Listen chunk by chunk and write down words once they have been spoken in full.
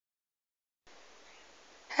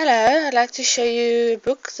Hello, I'd like to show you a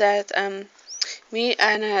book that me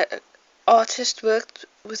and an artist worked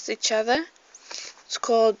with each other. It's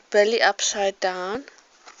called Billy Upside Down.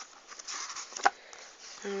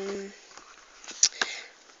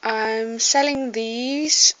 I'm selling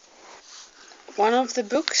one of the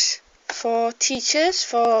books for teachers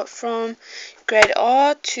from grade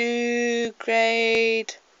R to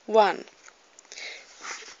grade 1.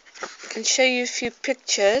 I can show you a few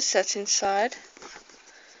pictures that's inside.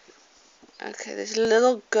 Okay, there's a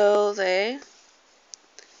little girl there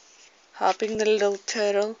helping the little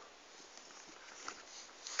turtle.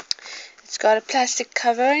 It's got a plastic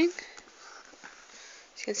covering.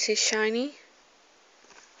 You can see shiny.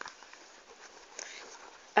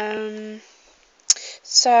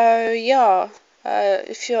 So yeah,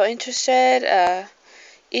 if you're interested,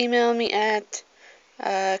 email me at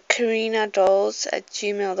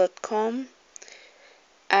karinadolls@gmail.com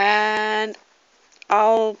and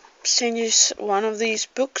I'll send you one of these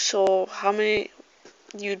books or how many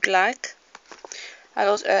you'd like.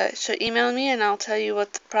 So email me and I'll tell you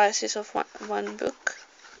what the price is of one book.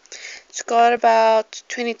 It's got about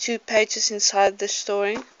 22 pages inside the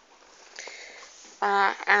story.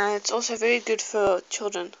 And it's also very good for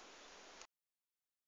children.